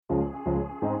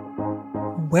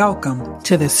Welcome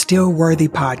to the Still Worthy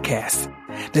Podcast,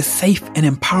 the safe and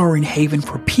empowering haven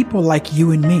for people like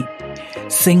you and me.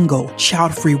 Single,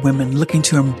 child-free women looking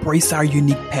to embrace our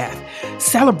unique path,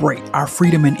 celebrate our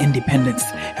freedom and independence,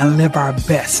 and live our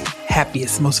best,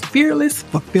 happiest, most fearless,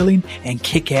 fulfilling, and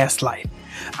kick-ass life.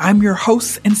 I'm your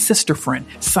host and sister friend,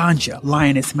 Sanja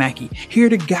Lioness Mackey, here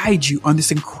to guide you on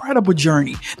this incredible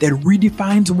journey that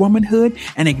redefines womanhood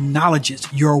and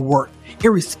acknowledges your worth,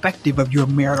 irrespective of your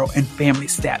marital and family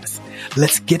status.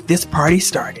 Let's get this party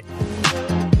started.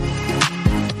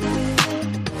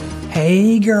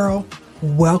 Hey girl,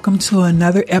 welcome to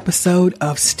another episode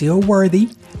of Still Worthy,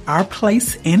 our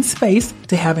place and space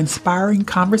to have inspiring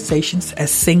conversations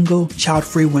as single,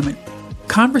 child-free women.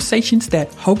 Conversations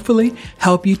that hopefully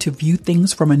help you to view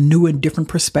things from a new and different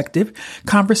perspective.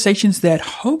 Conversations that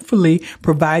hopefully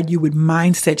provide you with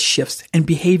mindset shifts and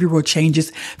behavioral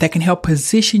changes that can help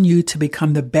position you to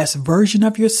become the best version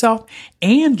of yourself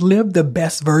and live the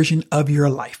best version of your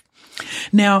life.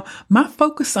 Now, my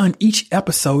focus on each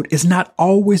episode is not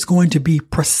always going to be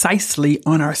precisely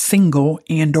on our single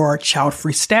and or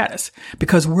child-free status,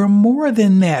 because we're more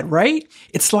than that, right?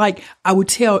 It's like I would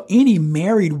tell any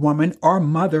married woman or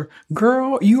mother,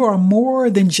 girl, you are more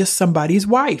than just somebody's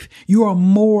wife. You are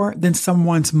more than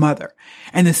someone's mother.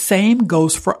 And the same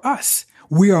goes for us.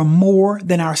 We are more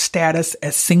than our status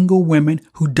as single women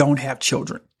who don't have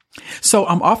children. So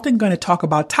I'm often going to talk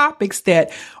about topics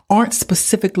that aren't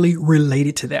specifically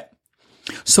related to that.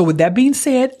 So with that being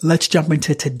said, let's jump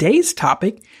into today's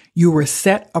topic. You were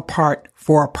set apart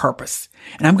for a purpose.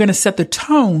 And I'm going to set the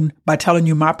tone by telling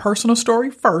you my personal story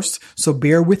first. So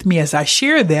bear with me as I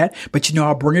share that, but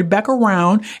I'll bring it back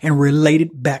around and relate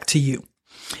it back to you.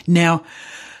 Now,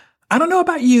 I don't know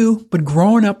about you, but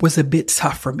growing up was a bit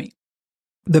tough for me.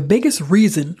 The biggest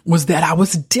reason was that I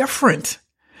was different.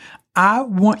 I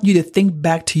want you to think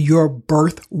back to your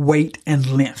birth weight and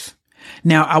length.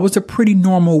 Now, I was a pretty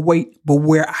normal weight, but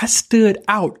where I stood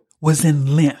out was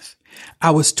in length.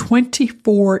 I was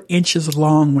 24 inches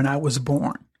long when I was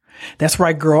born. That's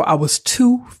right, girl. I was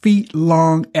 2 feet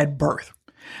long at birth.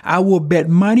 I will bet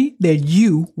money that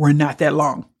you were not that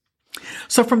long.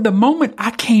 So from the moment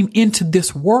I came into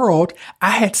this world,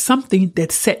 I had something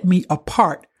that set me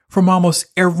apart from almost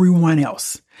everyone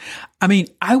else.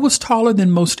 I was taller than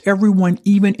most everyone,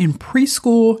 even in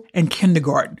preschool and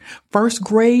kindergarten. First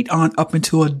grade on up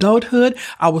into adulthood,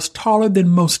 I was taller than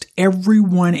most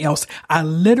everyone else. I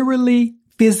literally,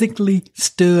 physically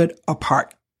stood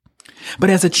apart.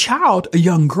 But as a child, a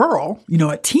young girl,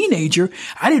 a teenager,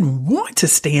 I didn't want to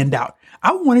stand out.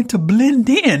 I wanted to blend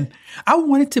in. I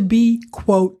wanted to be,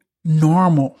 quote,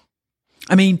 normal.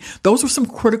 Those were some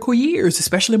critical years,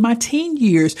 especially my teen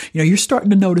years. You're starting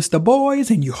to notice the boys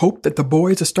and you hope that the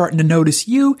boys are starting to notice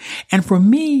you. And for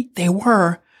me, they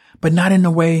were, but not in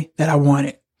the way that I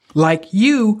wanted. Like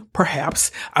you,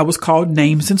 perhaps, I was called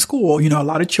names in school. A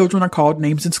lot of children are called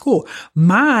names in school.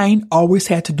 Mine always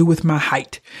had to do with my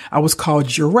height. I was called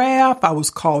giraffe. I was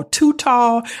called too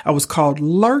tall. I was called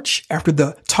lurch after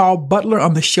the tall butler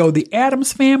on the show The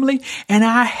Addams Family. And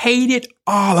I hated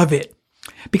all of it,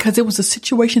 because it was a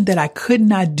situation that I could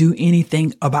not do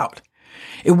anything about.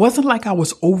 It wasn't like I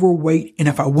was overweight, and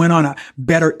if I went on a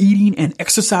better eating and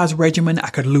exercise regimen, I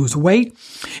could lose weight.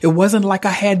 It wasn't like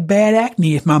I had bad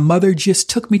acne. If my mother just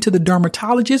took me to the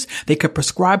dermatologist, they could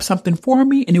prescribe something for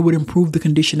me and it would improve the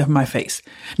condition of my face.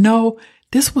 No,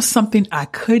 this was something I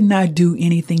could not do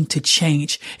anything to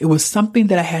change. It was something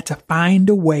that I had to find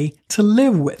a way to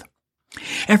live with.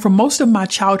 And for most of my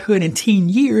childhood and teen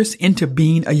years into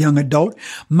being a young adult,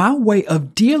 my way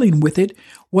of dealing with it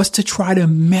was to try to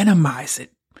minimize it.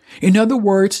 In other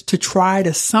words, to try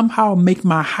to somehow make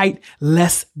my height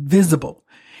less visible.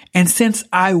 And since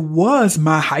I was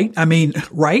my height,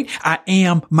 I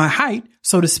am my height,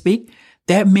 so to speak,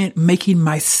 that meant making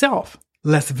myself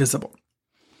less visible.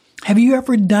 Have you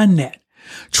ever done that?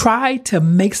 Try to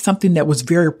make something that was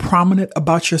very prominent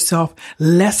about yourself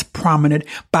less prominent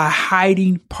by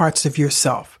hiding parts of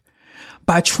yourself,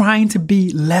 by trying to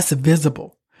be less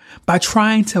visible, by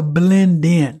trying to blend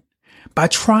in, by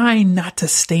trying not to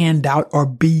stand out or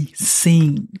be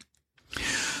seen.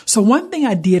 So one thing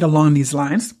I did along these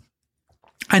lines,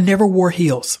 I never wore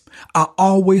heels. I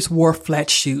always wore flat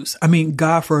shoes.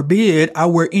 God forbid I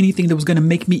wear anything that was going to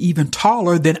make me even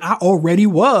taller than I already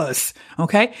was.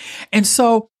 Okay. And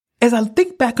so as I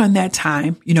think back on that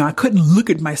time, I couldn't look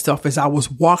at myself as I was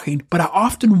walking, but I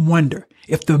often wonder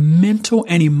if the mental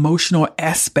and emotional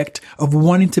aspect of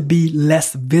wanting to be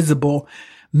less visible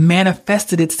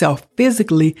manifested itself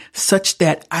physically such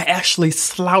that I actually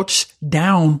slouched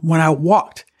down when I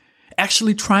walked,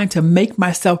 actually trying to make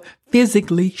myself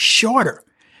physically shorter.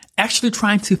 actually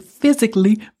trying to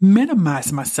physically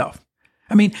minimize myself.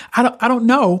 I mean, I don't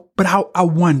know, but I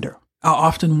wonder. I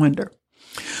often wonder.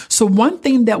 So one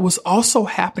thing that was also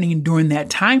happening during that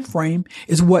time frame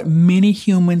is what many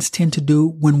humans tend to do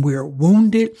when we're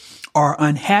wounded or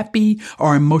unhappy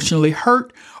or emotionally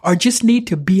hurt or just need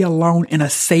to be alone in a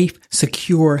safe,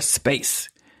 secure space.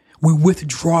 We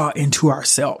withdraw into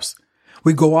ourselves.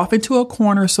 We go off into a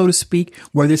corner, so to speak,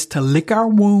 whether it's to lick our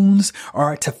wounds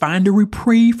or to find a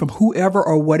reprieve from whoever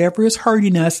or whatever is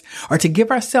hurting us, or to give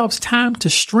ourselves time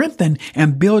to strengthen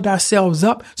and build ourselves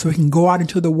up so we can go out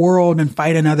into the world and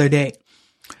fight another day.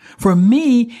 For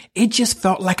me, it just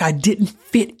felt like I didn't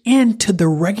fit into the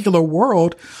regular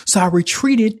world, so I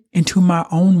retreated into my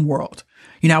own world.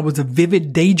 I was a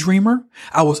vivid daydreamer.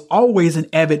 I was always an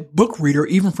avid book reader,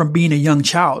 even from being a young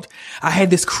child. I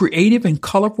had this creative and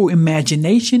colorful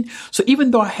imagination. So even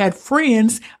though I had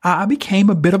friends, I became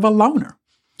a bit of a loner.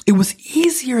 It was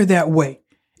easier that way.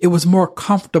 It was more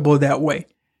comfortable that way.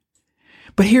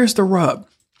 But here's the rub.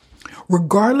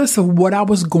 Regardless of what I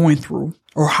was going through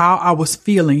or how I was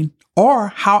feeling or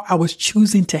how I was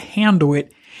choosing to handle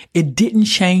it, it didn't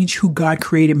change who God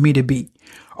created me to be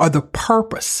or the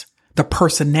purpose, the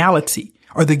personality,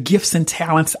 or the gifts and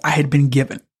talents I had been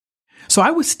given. So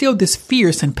I was still this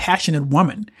fierce and passionate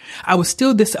woman. I was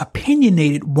still this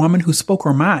opinionated woman who spoke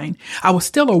her mind. I was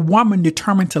still a woman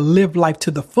determined to live life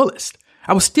to the fullest.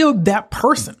 I was still that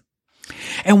person.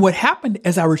 And what happened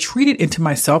as I retreated into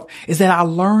myself is that I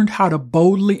learned how to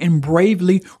boldly and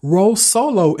bravely roll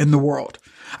solo in the world.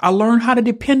 I learned how to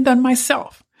depend on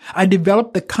myself. I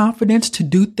developed the confidence to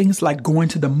do things like going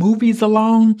to the movies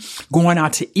alone, going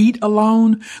out to eat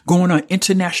alone, going on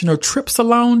international trips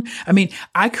alone.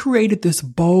 I created this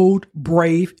bold,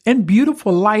 brave, and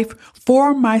beautiful life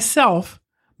for myself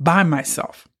by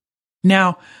myself.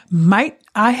 Now, might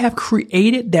I have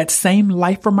created that same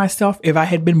life for myself if I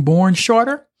had been born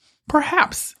shorter?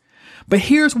 Perhaps. But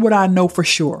here's what I know for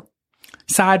sure.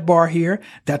 Sidebar here,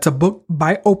 that's a book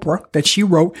by Oprah that she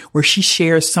wrote where she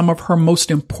shares some of her most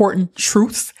important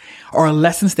truths or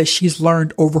lessons that she's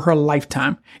learned over her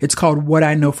lifetime. It's called What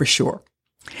I Know for Sure.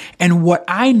 And what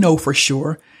I know for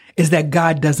sure is that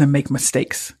God doesn't make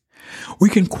mistakes. We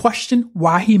can question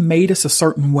why he made us a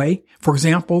certain way. For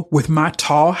example, with my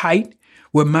tall height,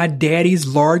 with my daddy's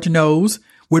large nose,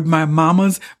 with my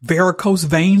mama's varicose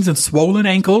veins and swollen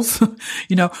ankles,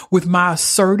 with my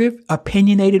assertive,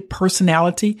 opinionated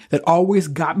personality that always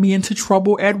got me into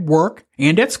trouble at work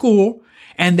and at school,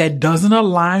 and that doesn't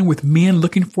align with men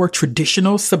looking for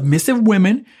traditional submissive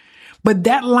women. But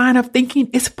that line of thinking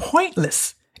is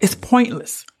pointless. It's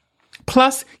pointless.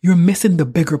 Plus, you're missing the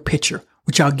bigger picture,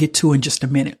 which I'll get to in just a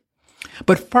minute.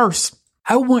 But first,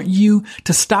 I want you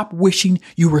to stop wishing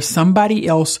you were somebody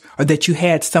else or that you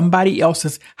had somebody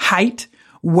else's height,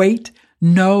 weight,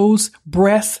 nose,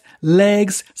 breasts,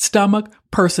 legs, stomach,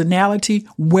 personality,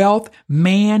 wealth,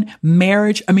 man,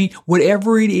 marriage.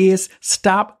 Whatever it is,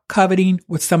 stop coveting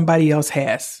what somebody else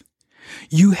has.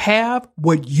 You have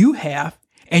what you have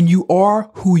and you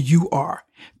are who you are,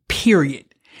 period.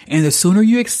 And the sooner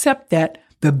you accept that,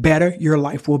 the better your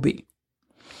life will be.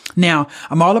 Now,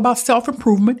 I'm all about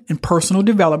self-improvement and personal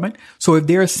development. So if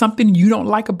there is something you don't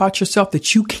like about yourself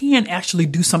that you can actually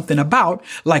do something about,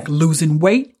 like losing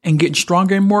weight and getting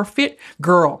stronger and more fit,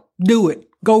 girl, do it.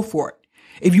 Go for it.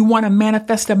 If you want to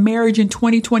manifest a marriage in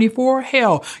 2024,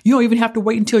 hell, you don't even have to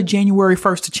wait until January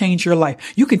 1st to change your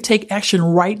life. You can take action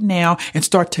right now and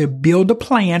start to build a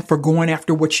plan for going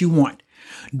after what you want.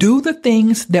 Do the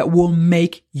things that will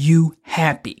make you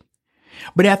happy.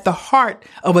 But at the heart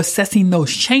of assessing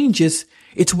those changes,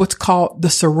 it's what's called the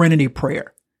serenity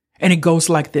prayer. And it goes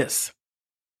like this.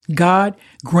 God,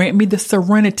 grant me the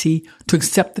serenity to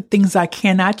accept the things I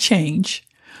cannot change,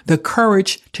 the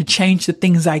courage to change the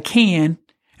things I can,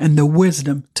 and the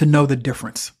wisdom to know the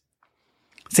difference.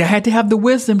 See, I had to have the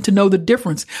wisdom to know the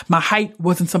difference. My height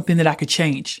wasn't something that I could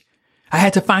change. I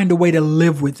had to find a way to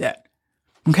live with that.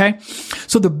 Okay.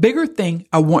 So the bigger thing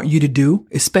I want you to do,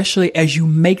 especially as you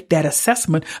make that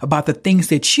assessment about the things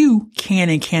that you can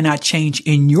and cannot change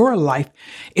in your life,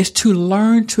 is to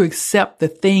learn to accept the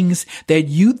things that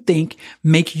you think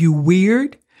make you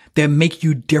weird, that make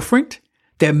you different,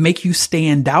 that make you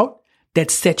stand out,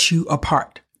 that set you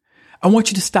apart. I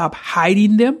want you to stop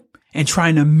hiding them and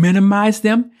trying to minimize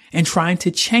them and trying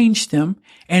to change them.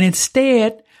 And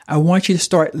instead, I want you to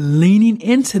start leaning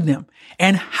into them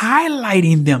and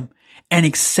highlighting them and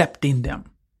accepting them.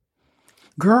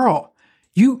 Girl,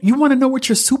 you want to know what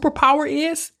your superpower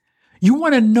is? You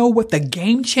want to know what the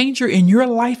game changer in your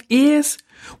life is?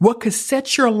 What could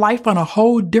set your life on a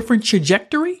whole different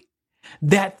trajectory?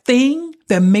 That thing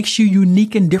that makes you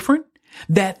unique and different,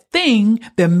 that thing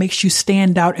that makes you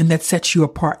stand out and that sets you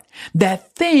apart,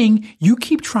 that thing you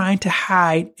keep trying to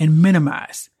hide and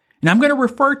minimize. And I'm going to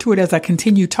refer to it as I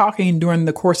continue talking during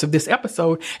the course of this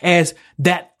episode as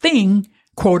that thing,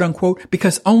 quote unquote,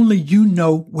 because only you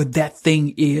know what that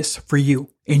thing is for you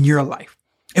in your life.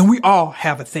 And we all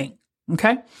have a thing.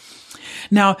 Okay.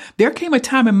 Now, there came a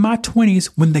time in my 20s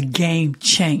when the game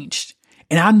changed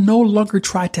and I no longer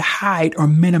tried to hide or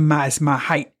minimize my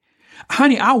height.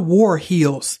 Honey, I wore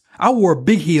heels. I wore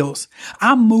big heels.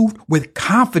 I moved with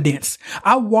confidence.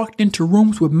 I walked into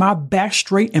rooms with my back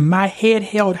straight and my head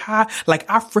held high like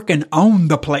I freaking owned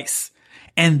the place.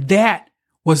 And that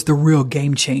was the real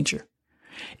game changer.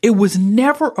 It was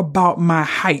never about my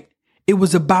height. It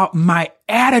was about my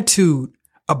attitude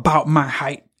about my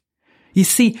height. You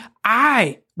see,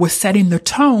 I was setting the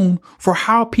tone for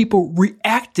how people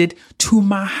reacted to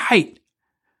my height.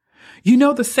 You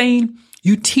know the saying,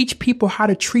 you teach people how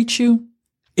to treat you?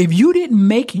 If you didn't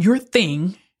make your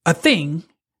thing a thing,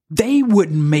 they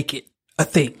wouldn't make it a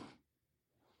thing.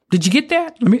 Did you get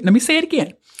that? Let me say it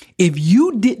again. If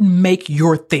you didn't make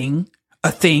your thing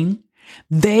a thing,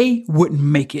 they wouldn't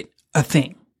make it a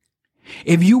thing.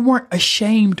 If you weren't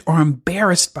ashamed or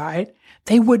embarrassed by it,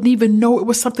 they wouldn't even know it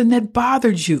was something that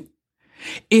bothered you.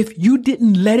 If you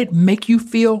didn't let it make you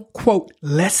feel, quote,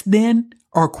 less than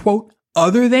or quote,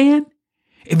 other than,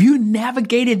 if you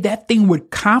navigated that thing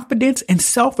with confidence and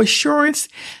self-assurance,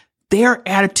 their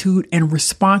attitude and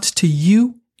response to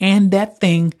you and that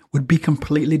thing would be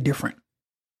completely different.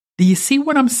 Do you see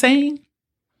what I'm saying?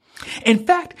 In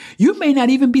fact, you may not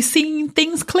even be seeing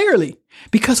things clearly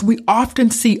because we often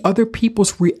see other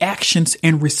people's reactions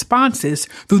and responses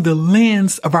through the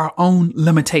lens of our own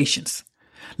limitations.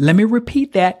 Let me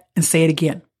repeat that and say it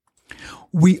again.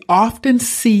 We often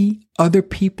see other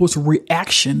people's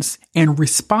reactions and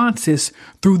responses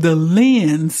through the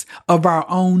lens of our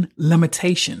own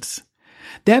limitations.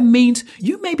 That means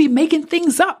you may be making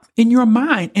things up in your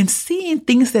mind and seeing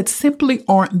things that simply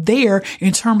aren't there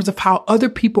in terms of how other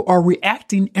people are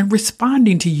reacting and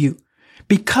responding to you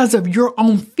because of your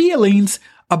own feelings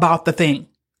about the thing.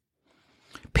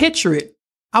 Picture it.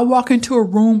 I walk into a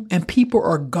room and people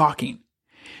are gawking.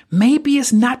 Maybe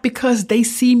it's not because they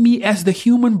see me as the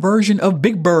human version of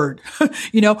Big Bird,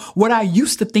 what I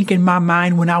used to think in my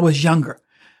mind when I was younger.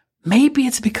 Maybe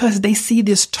it's because they see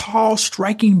this tall,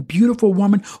 striking, beautiful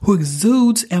woman who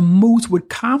exudes and moves with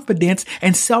confidence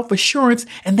and self-assurance,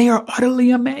 and they are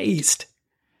utterly amazed.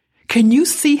 Can you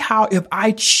see how if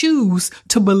I choose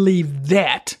to believe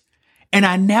that, and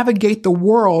I navigate the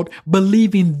world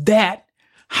believing that,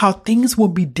 how things will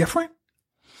be different?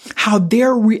 How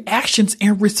their reactions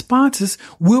and responses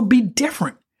will be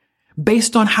different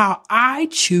based on how I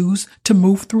choose to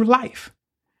move through life,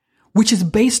 which is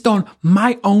based on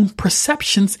my own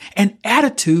perceptions and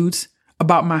attitudes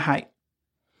about my height.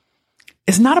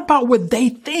 It's not about what they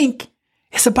think.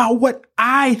 It's about what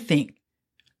I think.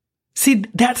 See,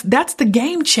 that's the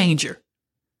game changer.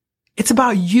 It's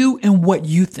about you and what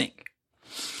you think.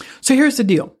 So here's the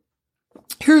deal.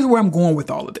 Here's where I'm going with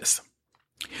all of this.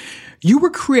 You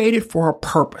were created for a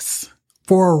purpose,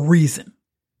 for a reason.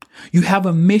 You have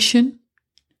a mission,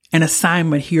 an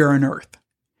assignment here on earth.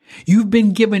 You've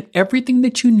been given everything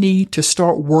that you need to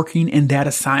start working in that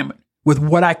assignment with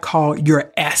what I call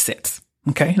your assets.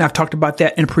 Okay. And I've talked about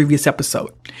that in a previous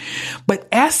episode. But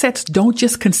assets don't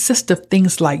just consist of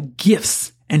things like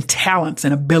gifts and talents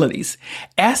and abilities.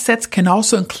 Assets can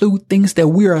also include things that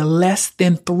we are less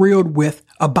than thrilled with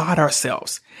about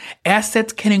ourselves.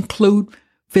 Assets can include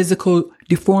physical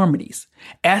deformities.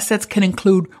 Assets can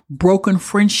include broken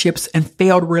friendships and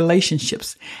failed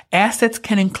relationships. Assets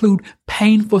can include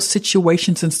painful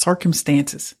situations and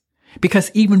circumstances,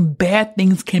 because even bad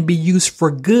things can be used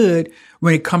for good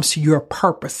when it comes to your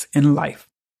purpose in life.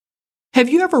 Have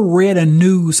you ever read a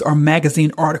news or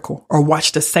magazine article or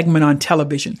watched a segment on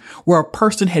television where a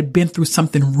person had been through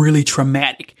something really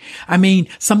traumatic? I mean,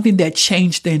 something that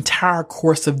changed the entire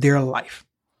course of their life.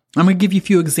 I'm going to give you a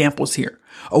few examples here.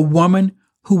 A woman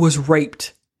who was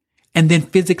raped and then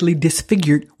physically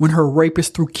disfigured when her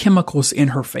rapist threw chemicals in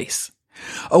her face.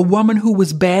 A woman who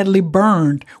was badly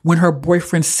burned when her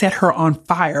boyfriend set her on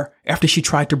fire after she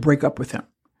tried to break up with him.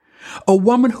 A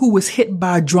woman who was hit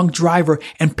by a drunk driver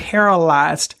and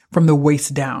paralyzed from the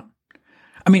waist down.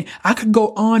 I mean, I could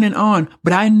go on,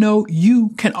 but I know you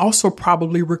can also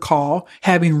probably recall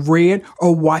having read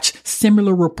or watched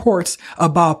similar reports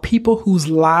about people whose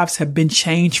lives have been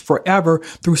changed forever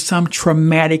through some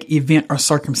traumatic event or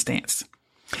circumstance.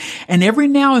 And every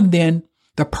now and then,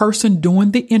 the person doing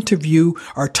the interview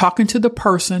or talking to the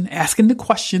person, asking the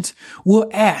questions, will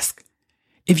ask,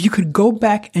 if you could go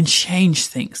back and change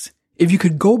things, if you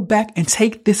could go back and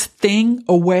take this thing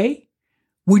away,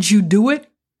 would you do it?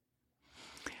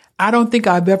 I don't think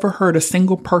I've ever heard a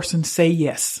single person say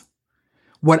yes.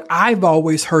 What I've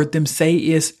always heard them say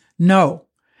is no,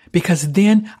 because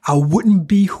then I wouldn't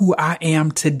be who I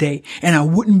am today, and I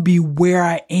wouldn't be where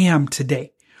I am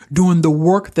today, doing the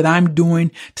work that I'm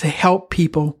doing to help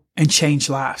people and change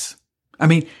lives. I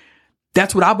mean,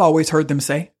 that's what I've always heard them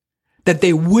say, that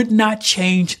they would not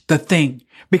change the thing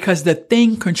because the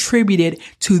thing contributed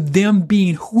to them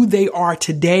being who they are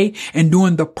today and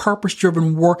doing the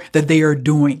purpose-driven work that they are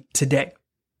doing today.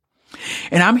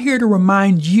 And I'm here to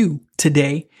remind you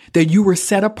today that you were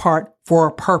set apart for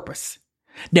a purpose,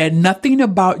 that nothing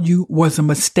about you was a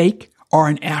mistake or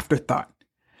an afterthought,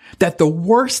 that the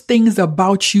worst things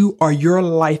about you or your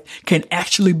life can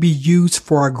actually be used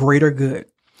for a greater good,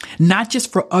 not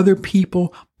just for other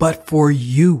people, but for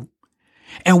you.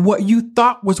 And what you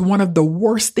thought was one of the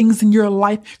worst things in your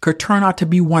life could turn out to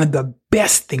be one of the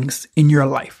best things in your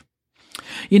life.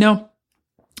 You know,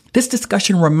 this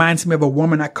discussion reminds me of a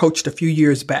woman I coached a few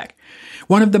years back.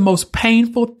 One of the most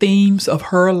painful themes of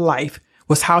her life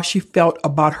was how she felt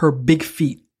about her big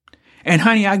feet. And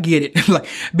honey, I get it.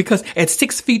 Because at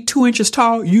 6 feet, 2 inches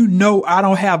tall, you know, I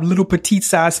don't have little petite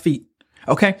sized feet.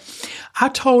 Okay. I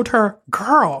told her,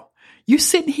 girl, you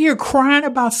sitting here crying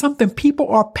about something people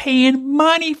are paying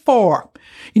money for.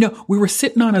 You know, we were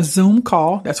sitting on a Zoom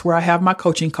call. That's where I have my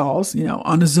coaching calls, you know,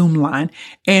 on the Zoom line.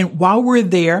 And while we're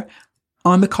there,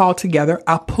 on the call together,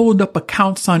 I pulled up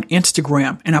accounts on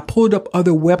Instagram and I pulled up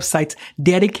other websites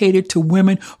dedicated to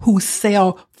women who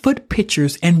sell foot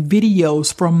pictures and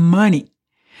videos for money.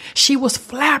 She was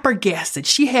flabbergasted.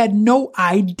 She had no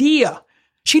idea.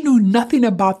 She knew nothing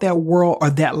about that world or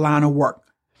that line of work.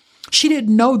 She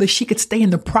didn't know that she could stay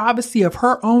in the privacy of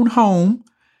her own home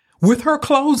with her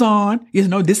clothes on. You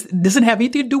know, this doesn't have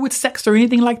anything to do with sex or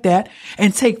anything like that,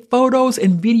 and take photos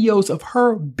and videos of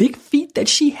her big feet that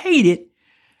she hated.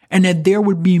 And that there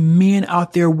would be men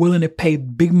out there willing to pay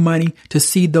big money to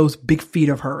see those big feet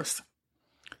of hers.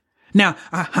 Now,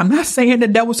 I'm not saying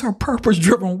that was her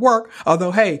purpose-driven work,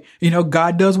 although, hey, you know,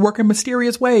 God does work in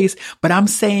mysterious ways. But I'm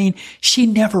saying she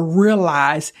never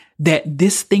realized that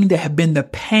this thing that had been the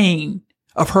pain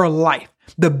of her life,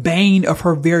 the bane of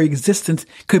her very existence,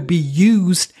 could be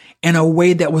used in a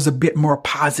way that was a bit more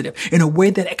positive, in a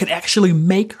way that it could actually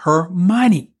make her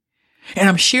money. And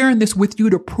I'm sharing this with you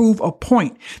to prove a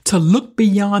point, to look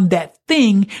beyond that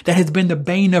thing that has been the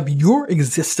bane of your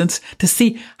existence to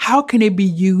see how can it be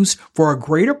used for a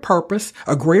greater purpose,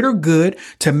 a greater good,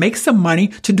 to make some money,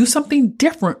 to do something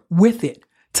different with it,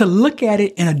 to look at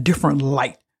it in a different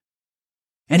light.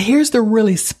 And here's the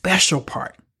really special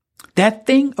part. That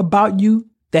thing about you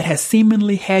that has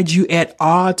seemingly had you at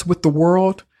odds with the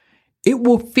world, it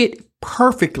will fit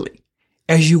perfectly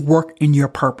as you work in your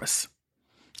purpose.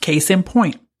 Case in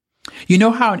point, you know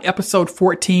how in episode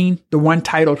 14, the one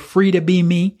titled Free to Be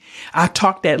Me, I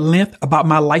talked at length about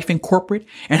my life in corporate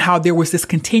and how there was this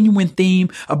continuing theme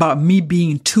about me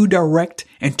being too direct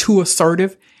and too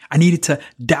assertive. I needed to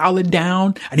dial it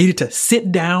down. I needed to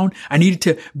sit down. I needed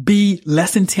to be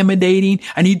less intimidating.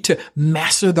 I needed to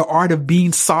master the art of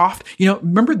being soft. You know,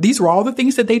 remember, these were all the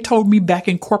things that they told me back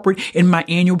in corporate in my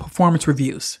annual performance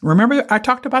reviews. Remember I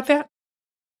talked about that?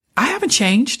 I haven't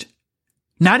changed.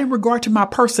 Not in regard to my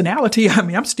personality. I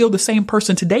mean, I'm still the same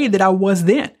person today that I was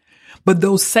then. But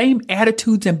those same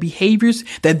attitudes and behaviors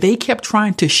that they kept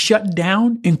trying to shut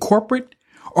down in corporate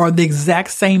are the exact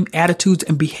same attitudes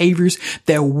and behaviors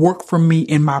that work for me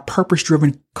in my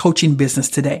purpose-driven coaching business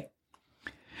today.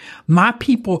 My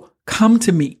people come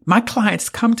to me, my clients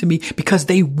come to me because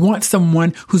they want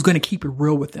someone who's going to keep it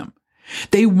real with them.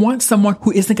 They want someone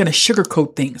who isn't going to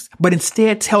sugarcoat things, but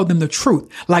instead tell them the truth,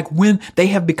 like when they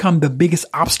have become the biggest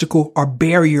obstacle or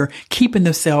barrier keeping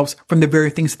themselves from the very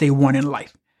things they want in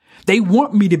life. They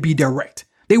want me to be direct.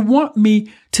 They want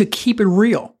me to keep it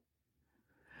real.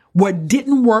 What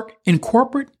didn't work in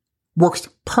corporate works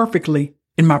perfectly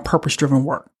in my purpose-driven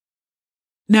work.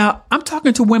 Now, I'm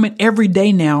talking to women every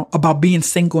day now about being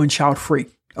single and child-free,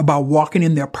 about walking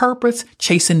in their purpose,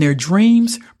 chasing their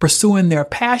dreams, pursuing their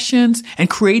passions, and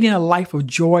creating a life of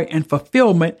joy and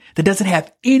fulfillment that doesn't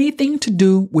have anything to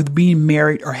do with being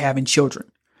married or having children.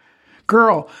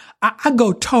 Girl, I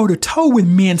go toe to toe with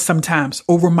men sometimes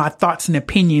over my thoughts and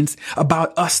opinions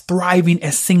about us thriving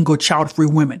as single, child-free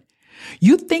women.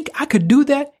 You think I could do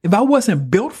that if I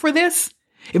wasn't built for this?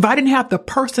 if I didn't have the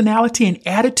personality and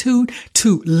attitude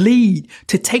to lead,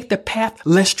 to take the path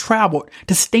less traveled,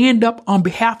 to stand up on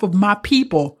behalf of my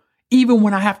people, even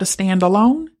when I have to stand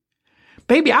alone,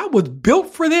 baby, I was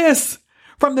built for this.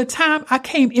 From the time I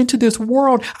came into this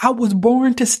world, I was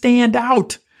born to stand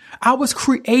out. I was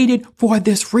created for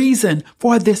this reason,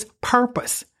 for this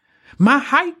purpose. My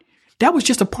height, that was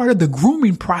just a part of the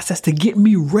grooming process to get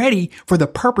me ready for the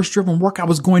purpose-driven work I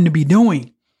was going to be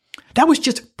doing. That was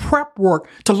just prep work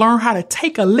to learn how to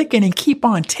take a licking and keep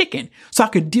on ticking so I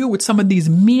could deal with some of these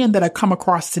men that I come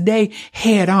across today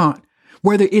head on.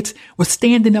 Whether it was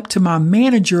standing up to my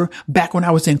manager back when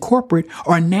I was in corporate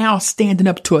or now standing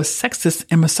up to a sexist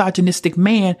and misogynistic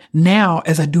man now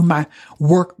as I do my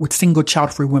work with single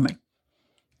child-free women.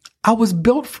 I was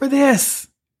built for this.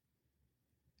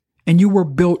 And you were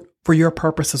built for your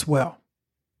purpose as well.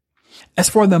 As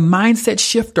for the mindset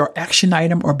shift or action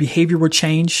item or behavioral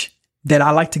change that I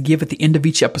like to give at the end of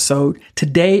each episode,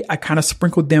 today I kind of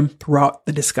sprinkled them throughout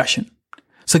the discussion.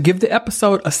 So give the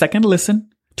episode a second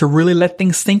listen to really let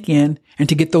things sink in and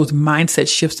to get those mindset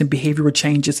shifts and behavioral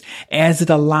changes as it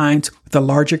aligns with the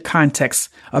larger context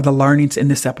of the learnings in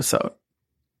this episode.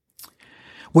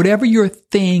 Whatever your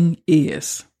thing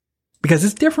is, because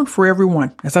it's different for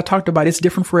everyone. As I talked about, it's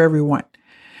different for everyone.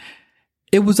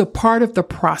 It was a part of the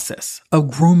process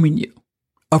of grooming you,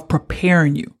 of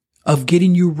preparing you, of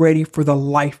getting you ready for the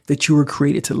life that you were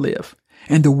created to live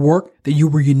and the work that you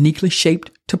were uniquely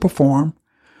shaped to perform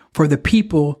for the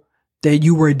people that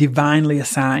you were divinely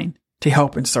assigned to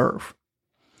help and serve.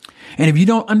 And if you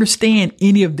don't understand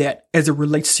any of that as it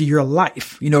relates to your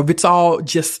life, if it's all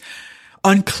just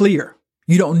unclear,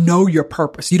 you don't know your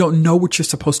purpose. You don't know what you're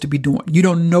supposed to be doing. You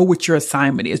don't know what your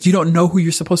assignment is. You don't know who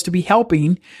you're supposed to be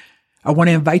helping. I want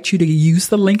to invite you to use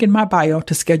the link in my bio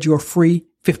to schedule a free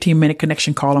 15-minute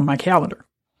connection call on my calendar.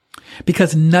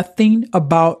 Because nothing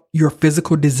about your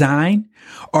physical design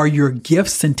or your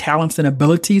gifts and talents and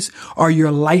abilities or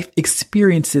your life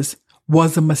experiences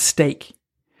was a mistake.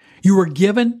 You were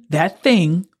given that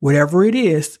thing, whatever it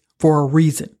is, for a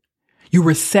reason. You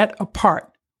were set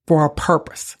apart for a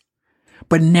purpose.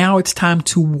 But now it's time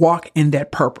to walk in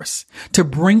that purpose, to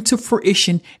bring to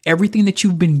fruition everything that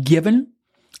you've been given,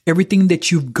 everything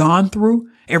that you've gone through,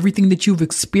 everything that you've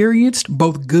experienced,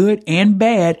 both good and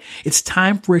bad. It's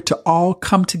time for it to all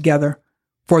come together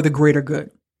for the greater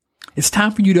good. It's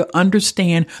time for you to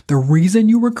understand the reason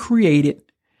you were created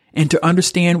and to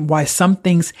understand why some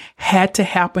things had to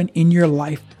happen in your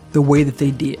life the way that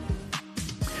they did.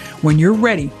 When you're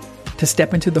ready to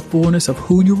step into the fullness of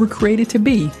who you were created to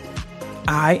be,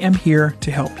 I am here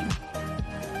to help you.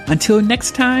 Until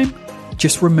next time,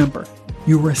 just remember,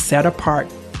 you were set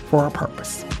apart for a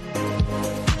purpose.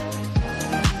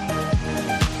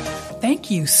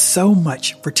 Thank you so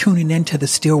much for tuning in to the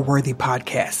Still Worthy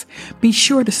podcast. Be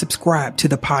sure to subscribe to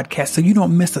the podcast so you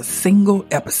don't miss a single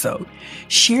episode.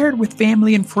 Share it with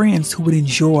family and friends who would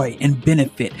enjoy and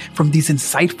benefit from these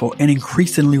insightful and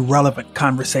increasingly relevant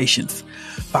conversations.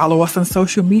 Follow us on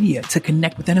social media to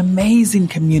connect with an amazing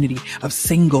community of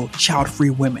single,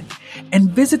 child-free women. And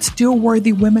visit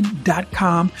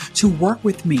stillworthywomen.com to work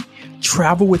with me,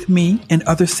 travel with me and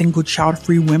other single,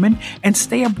 child-free women, and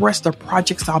stay abreast of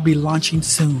projects I'll be launching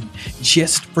soon,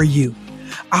 just for you.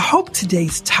 I hope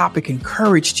today's topic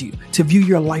encouraged you to view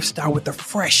your lifestyle with a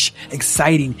fresh,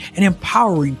 exciting, and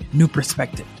empowering new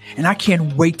perspective. And I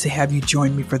can't wait to have you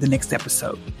join me for the next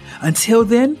episode. Until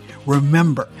then,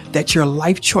 remember that your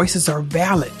life choices are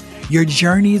valid, your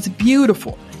journey is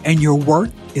beautiful, and your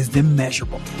worth is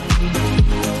immeasurable.